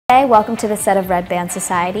Hey, welcome to the set of Red Band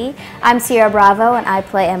Society. I'm Ciara Bravo and I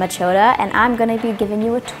play Emma Chota, and I'm going to be giving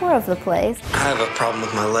you a tour of the place. I have a problem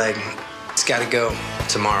with my leg. It's got to go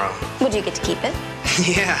tomorrow. Would you get to keep it?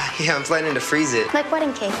 Yeah, I'm planning to freeze it. Like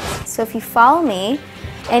wedding cake. So if you follow me,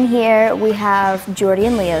 in here we have Jordy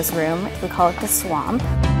and Leo's room. We call it the Swamp.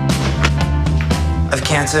 I have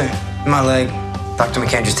cancer in my leg. Dr.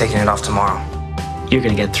 McKendry's taking it off tomorrow. You're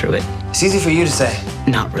gonna get through it. It's easy for you to say.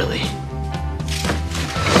 Not really.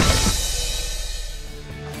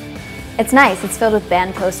 It's nice. It's filled with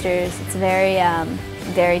band posters. It's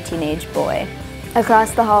very teenage boy.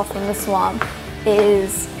 Across the hall from the Swamp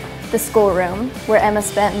is the schoolroom where Emma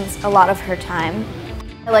spends a lot of her time.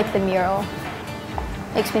 I like the mural.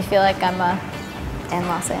 Makes me feel like I'm in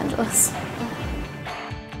Los Angeles.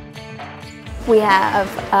 We have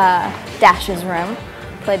Dash's room,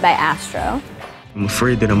 played by Astro. I'm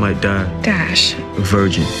afraid that I might die. Dash. A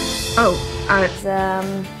virgin. Oh, He's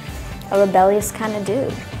a rebellious kind of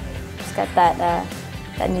dude. He's got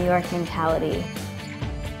that New York mentality.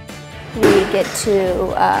 We get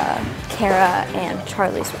to Ciara and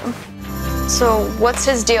Charlie's room. So what's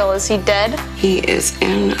his deal? Is he dead? he is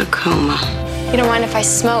in a coma. You don't mind if I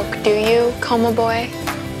smoke, do you, coma boy?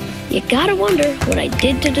 You gotta wonder what I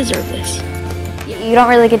did to deserve this. You don't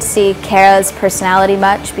really get to see Ciara's personality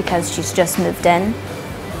much because she's just moved in.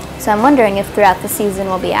 So I'm wondering if throughout the season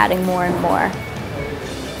we'll be adding more and more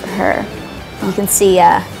for her. You can see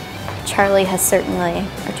Charlie's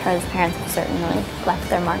parents have certainly left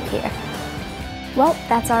their mark here. Well,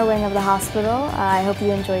 that's our wing of the hospital. I hope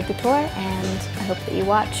you enjoyed the tour, and I hope that you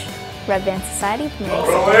watch Red Band Society from May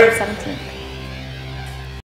 17th.